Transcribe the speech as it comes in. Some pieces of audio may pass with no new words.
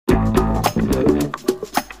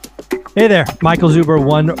Hey there, Michael Zuber,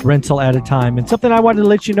 one rental at a time. And something I wanted to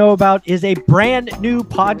let you know about is a brand new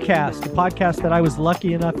podcast, a podcast that I was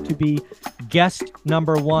lucky enough to be guest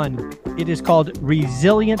number one. It is called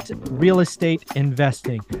Resilient Real Estate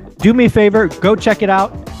Investing. Do me a favor, go check it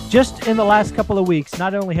out. Just in the last couple of weeks,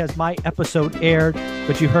 not only has my episode aired,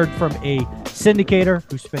 but you heard from a syndicator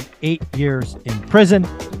who spent 8 years in prison.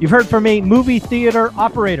 You've heard from a movie theater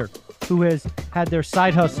operator who has had their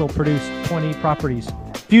side hustle produce 20 properties.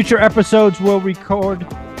 Future episodes will record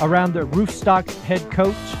around the Roofstock head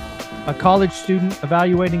coach, a college student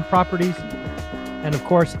evaluating properties, and of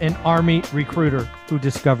course, an Army recruiter who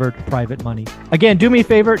discovered private money. Again, do me a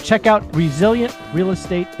favor, check out Resilient Real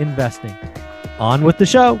Estate Investing. On with the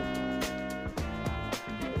show.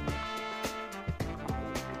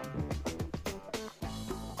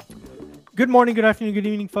 Good morning, good afternoon, good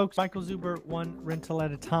evening, folks. Michael Zuber, one rental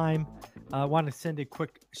at a time. I want to send a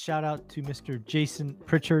quick shout out to Mr. Jason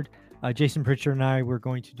Pritchard. Jason Pritchard and I were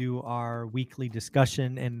going to do our weekly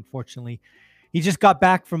discussion, and unfortunately, he just got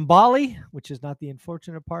back from Bali, which is not the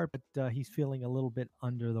unfortunate part, but he's feeling a little bit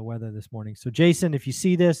under the weather this morning. So, Jason, if you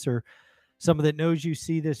see this or someone that knows you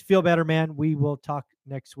see this, feel better, man. We will talk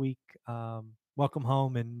next week. Welcome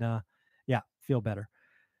home, and feel better.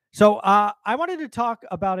 So I wanted to talk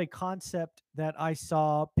about a concept that I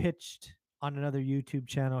saw pitched on another YouTube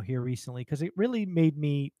channel here recently because it really made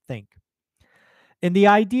me think. And the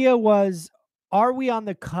idea was, are we on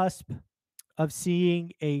the cusp of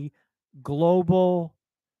seeing a global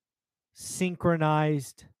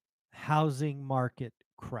synchronized housing market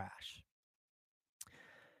crash?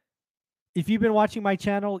 If you've been watching my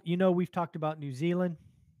channel, you know we've talked about New Zealand,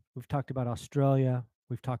 we've talked about Australia,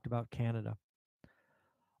 we've talked about Canada.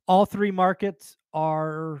 All three markets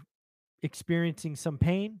are experiencing some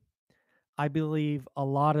pain. I believe a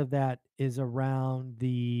lot of that is around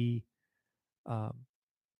their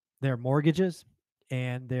mortgages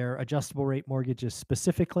and their adjustable rate mortgages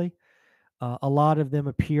specifically. A lot of them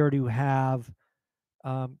appear to have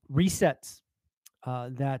resets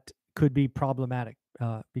that could be problematic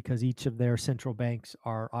because each of their central banks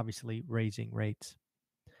are obviously raising rates.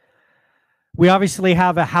 We obviously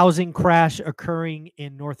have a housing crash occurring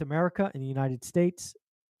in North America, in the United States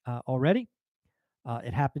already.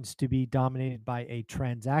 It happens to be dominated by a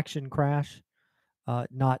transaction crash,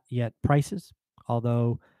 not yet prices,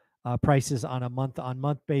 although prices on a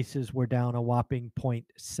month-on-month basis were down a whopping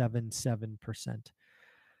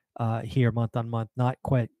 0.77% here month-on-month, not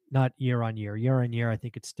year-on-year. Year-on-year, I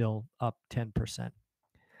think it's still up 10%.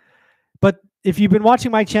 But if you've been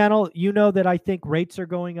watching my channel, you know that I think rates are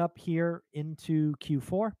going up here into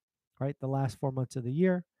Q4, right? The last 4 months of the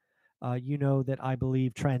year. You know that I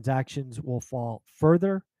believe transactions will fall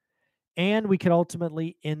further, and we could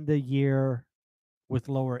ultimately end the year with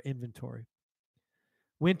lower inventory.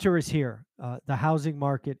 Winter is here. The housing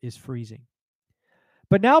market is freezing.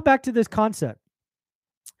 But now back to this concept.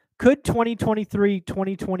 Could 2023,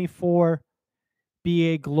 2024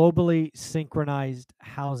 be a globally synchronized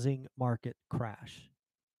housing market crash?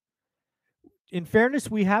 In fairness,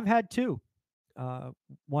 we have had two.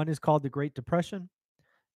 One is called the Great Depression,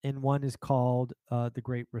 and one is called the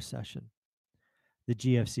Great Recession, the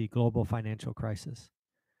GFC, Global Financial Crisis.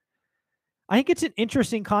 I think it's an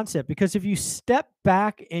interesting concept because if you step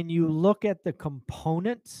back and you look at the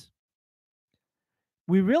components,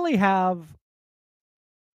 we really have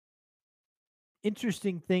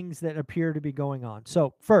interesting things that appear to be going on.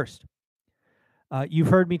 So first, you've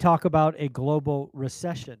heard me talk about a global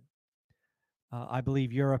recession. I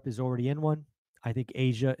believe Europe is already in one. I think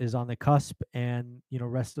Asia is on the cusp, and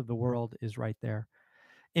rest of the world is right there.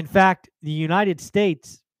 In fact, the United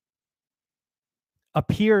States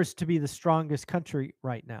appears to be the strongest country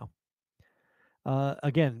right now.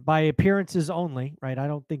 Again, by appearances only, right? I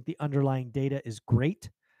don't think the underlying data is great.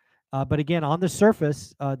 But again, on the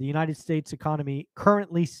surface, the United States economy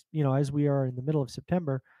currently, as we are in the middle of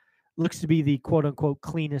September, looks to be the quote-unquote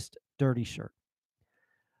cleanest dirty shirt.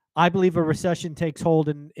 I believe a recession takes hold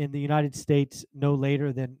in the United States no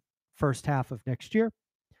later than first half of next year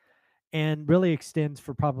and really extends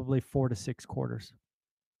for probably 4 to 6 quarters.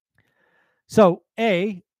 So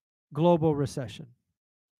A, global recession.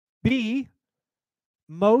 B,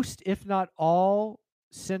 most, if not all,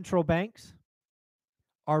 central banks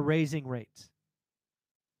are raising rates.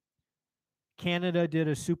 Canada did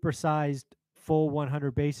a supersized full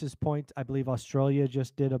 100 basis points. I believe Australia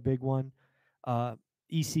just did a big one.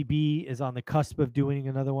 ECB is on the cusp of doing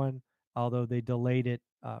another one, although they delayed it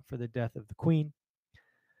for the death of the Queen.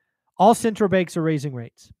 All central banks are raising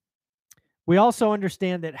rates. We also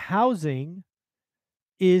understand that housing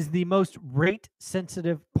is the most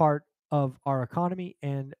rate-sensitive part of our economy,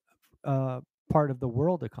 and part of the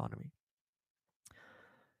world economy.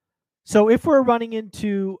 So if we're running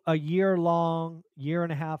into a year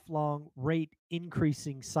and a half long rate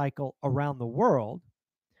increasing cycle around the world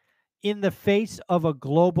in the face of a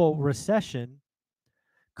global recession,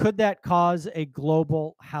 could that cause a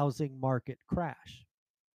global housing market crash?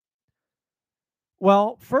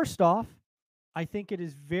 Well, first off, I think it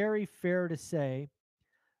is very fair to say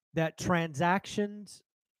that transactions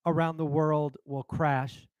around the world will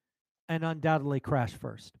crash and undoubtedly crash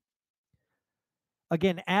first.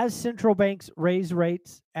 Again, as central banks raise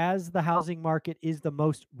rates, as the housing market is the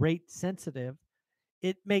most rate sensitive,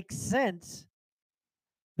 it makes sense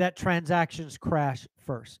that transactions crash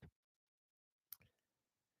first.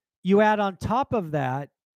 You add on top of that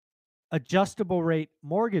adjustable rate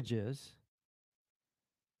mortgages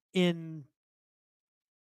in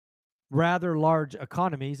rather large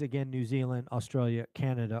economies. Again, New Zealand, Australia,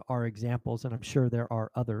 Canada are examples, and I'm sure there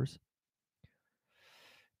are others.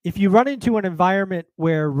 If you run into an environment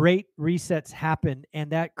where rate resets happen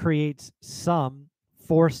and that creates some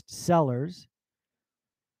forced sellers,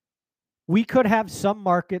 we could have some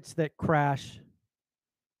markets that crash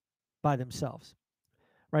by themselves,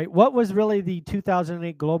 right? What was really the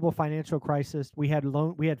 2008 global financial crisis? We had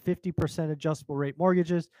 50% adjustable rate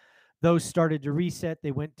mortgages. Those started to reset.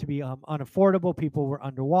 They went to be unaffordable. People were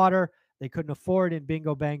underwater. They couldn't afford, and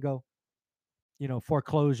bingo bango,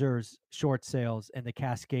 foreclosures, short sales, and the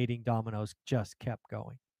cascading dominoes just kept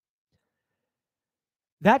going.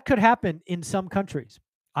 That could happen in some countries.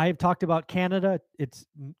 I have talked about Canada. It's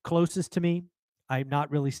closest to me. I've not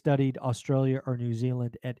really studied Australia or New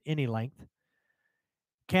Zealand at any length.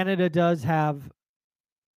 Canada does have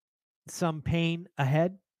some pain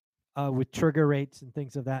ahead with trigger rates and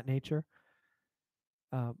things of that nature.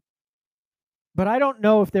 But I don't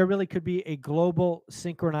know if there really could be a global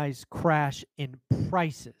synchronized crash in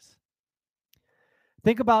prices.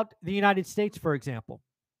 Think about the United States, for example.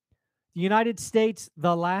 The United States,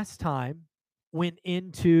 the last time, went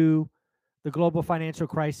into the global financial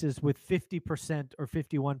crisis with 50% or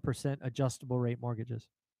 51% adjustable rate mortgages.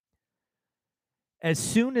 As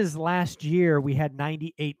soon as last year, we had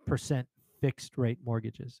 98% fixed rate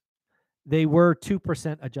mortgages. They were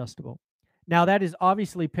 2% adjustable. Now, that is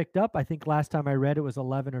obviously picked up. I think last time I read it was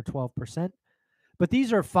 11 or 12%. But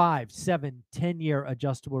these are 5, 7, 10-year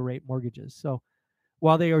adjustable rate mortgages. So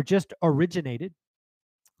while they are just originated,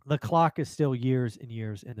 the clock is still years and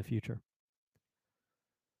years in the future.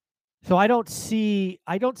 So I don't see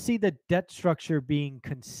the debt structure being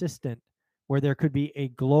consistent where there could be a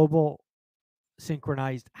global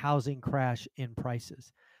synchronized housing crash in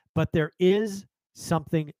prices. But there is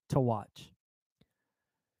something to watch.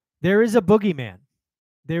 There is a boogeyman.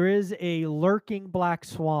 There is a lurking black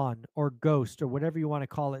swan or ghost or whatever you want to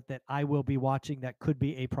call it that I will be watching that could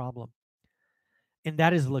be a problem. And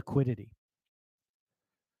that is liquidity.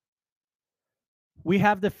 We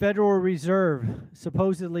have the Federal Reserve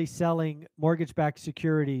supposedly selling mortgage-backed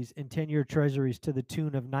securities and 10-year treasuries to the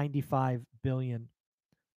tune of $95 billion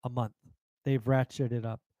a month. They've ratcheted it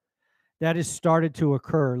up. That has started to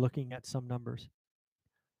occur looking at some numbers.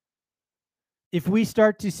 If we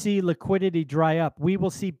start to see liquidity dry up, we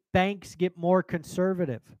will see banks get more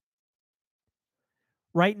conservative.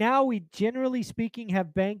 Right now, we generally speaking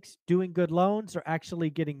have banks doing good loans or actually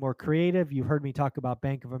getting more creative. You've heard me talk about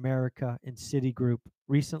Bank of America and Citigroup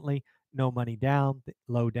recently. No money down,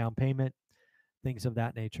 low down payment, things of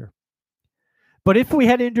that nature. But if we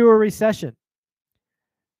head into a recession,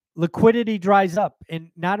 liquidity dries up.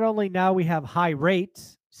 And not only now we have high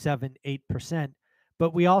rates, 7, 8%,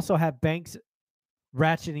 but we also have banks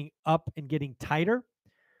ratcheting up and getting tighter.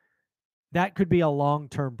 That could be a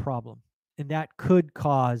long-term problem. And that could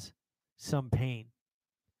cause some pain.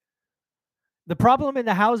 The problem in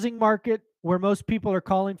the housing market where most people are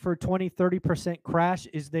calling for a 20, 30% crash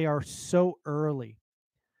is they are so early.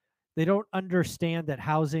 They don't understand that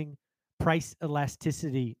housing price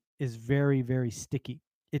elasticity is very, very sticky.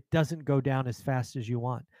 It doesn't go down as fast as you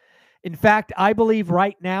want. In fact, I believe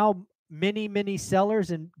right now, many sellers,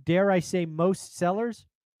 and dare I say most sellers,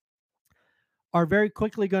 are very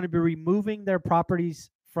quickly going to be removing their properties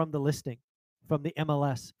from the listing, from the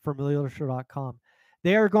MLS, from Realtor.com.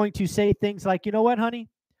 They are going to say things like, you know what, honey?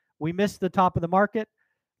 We missed the top of the market.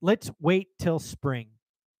 Let's wait till spring.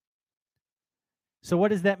 So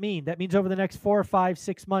what does that mean? That means over the next 4 or 5,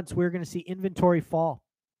 6 months, we're going to see inventory fall.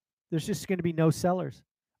 There's just going to be no sellers.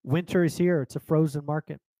 Winter is here. It's a frozen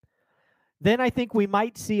market. Then I think we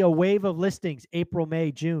might see a wave of listings April,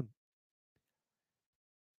 May, June.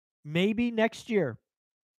 Maybe next year,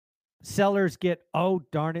 sellers get, oh,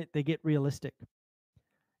 darn it, they get realistic.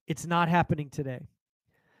 It's not happening today.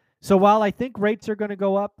 So while I think rates are going to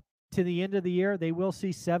go up to the end of the year, they will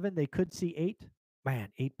see 7, they could see 8. Man,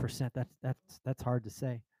 8%, that's hard to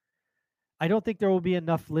say. I don't think there will be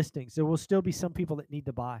enough listings. There will still be some people that need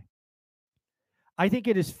to buy. I think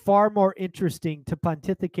it is far more interesting to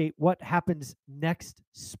pontificate what happens next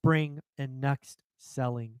spring and next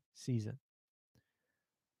selling season.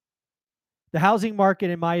 The housing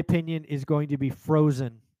market, in my opinion, is going to be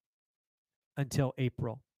frozen until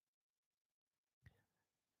April.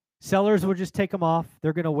 Sellers will just take them off.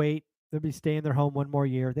 They're going to wait. They'll be staying in their home one more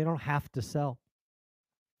year. They don't have to sell.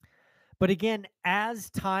 But again,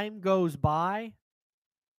 as time goes by,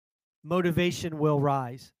 motivation will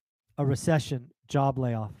rise. A recession, job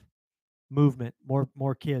layoff, movement,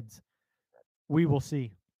 more kids. We will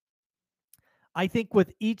see. I think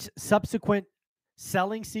with each subsequent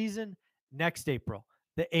selling season, next April,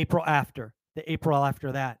 the April after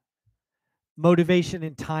that, motivation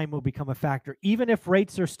and time will become a factor, even if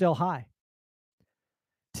rates are still high.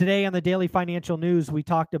 Today on the Daily Financial News, we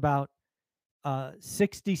talked about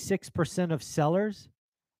 66% of sellers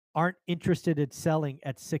aren't interested in selling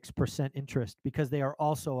at 6% interest because they are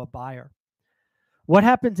also a buyer. What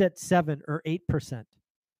happens at 7 or 8%?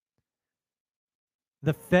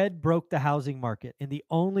 The Fed broke the housing market, and the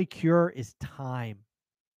only cure is time.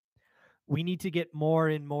 We need to get more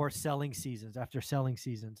and more selling seasons after selling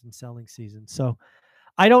seasons and selling seasons. So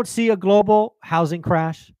I don't see a global housing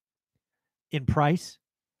crash in price.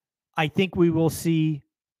 I think we will see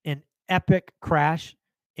an epic crash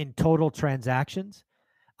in total transactions.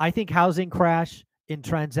 I think housing crash in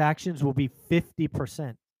transactions will be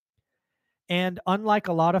 50%. And unlike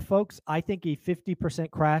a lot of folks, I think a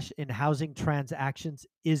 50% crash in housing transactions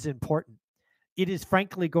is important. It is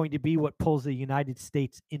frankly going to be what pulls the United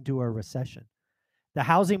States into a recession. The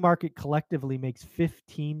housing market collectively makes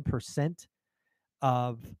 15%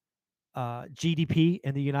 of GDP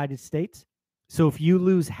in the United States. So if you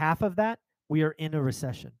lose half of that, we are in a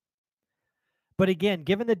recession. But again,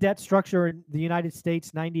 given the debt structure in the United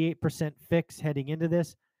States, 98% fixed heading into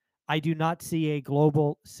this, I do not see a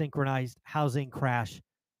global synchronized housing crash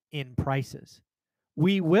in prices.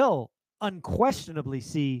 We will unquestionably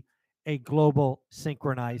see a global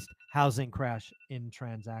synchronized housing crash in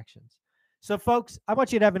transactions. So, folks, I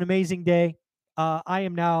want you to have an amazing day. I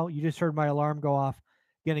am now, you just heard my alarm go off,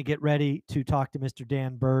 going to get ready to talk to Mr.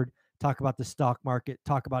 Dan Bird, talk about the stock market,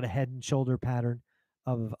 talk about a head and shoulder pattern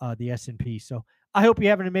of the S&P. So I hope you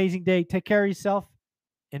have an amazing day. Take care of yourself,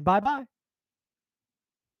 and bye-bye.